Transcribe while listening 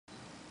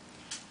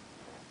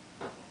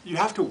you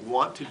have to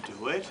want to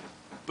do it,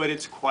 but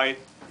it's quite,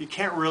 you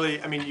can't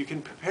really, I mean, you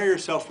can prepare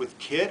yourself with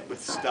kit,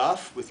 with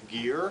stuff, with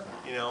gear,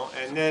 you know,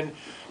 and then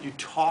you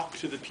talk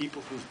to the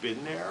people who've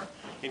been there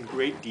in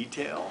great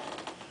detail.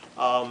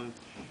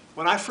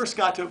 When I first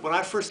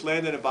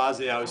landed in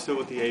Bosnia, I was still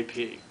with the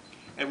AP,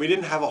 and we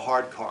didn't have a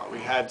hard car. We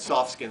had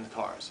soft-skinned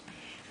cars,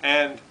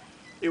 and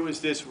it was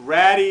this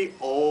ratty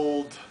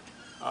old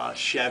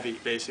Chevy,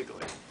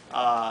 basically.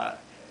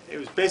 It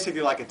was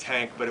basically like a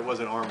tank, but it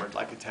wasn't armored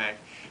like a tank,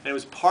 and it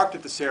was parked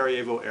at the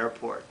Sarajevo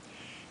airport.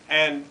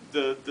 And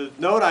the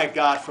note I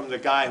got from the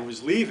guy who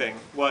was leaving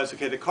was,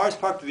 okay, the car's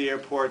parked at the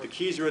airport, the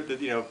keys are at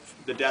the,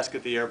 the desk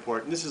at the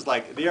airport, and this is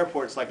like, the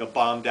airport's like a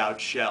bombed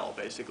out shell,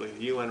 basically.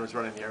 The UN was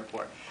running the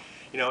airport.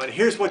 And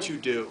here's what you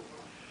do.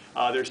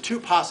 There's two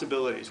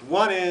possibilities.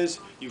 One is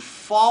you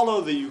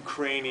follow the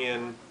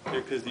Ukrainian,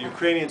 because the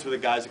Ukrainians were the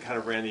guys that kind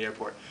of ran the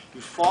airport.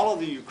 You follow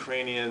the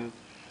Ukrainian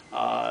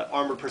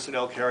armored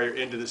personnel carrier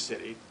into the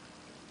city,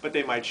 but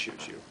they might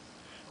shoot you.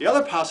 The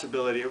other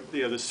possibility,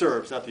 the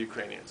Serbs, not the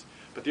Ukrainians,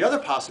 but the other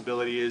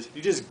possibility is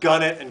you just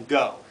gun it and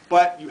go.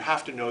 But you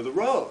have to know the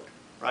road,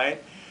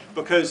 right?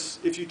 Because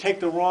if you take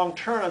the wrong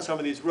turn on some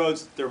of these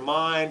roads, they're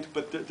mined,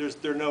 but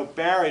there are no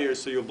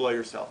barriers, so you'll blow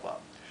yourself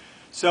up.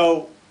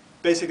 So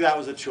basically that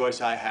was a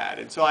choice I had.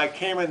 And so I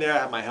came in there, I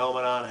had my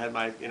helmet on, I had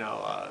my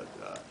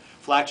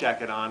flak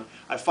jacket on.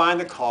 I find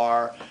the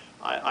car.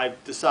 I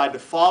decide to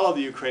follow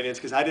the Ukrainians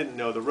because I didn't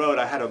know the road.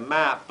 I had a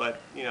map,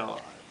 but you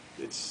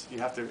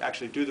have to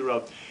actually do the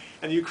road.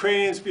 And the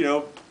Ukrainians,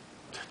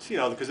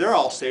 because they're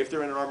all safe,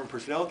 they're in an armored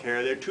personnel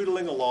carrier, they're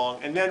tootling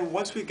along, and then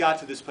once we got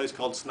to this place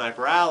called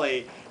Sniper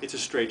Alley, it's a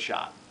straight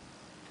shot.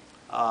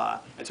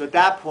 And so at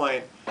that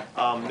point,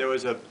 there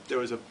was a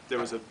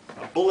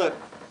bullet,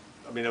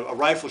 a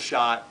rifle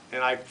shot,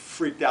 and I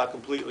freaked out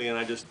completely, and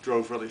I just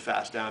drove really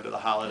fast down to the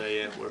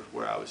Holiday Inn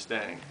where I was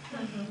staying.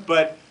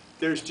 But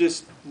there's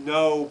just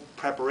no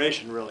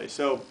preparation really,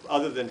 so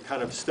other than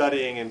kind of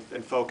studying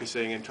and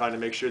focusing and trying to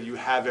make sure that you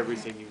have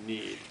everything you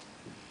need.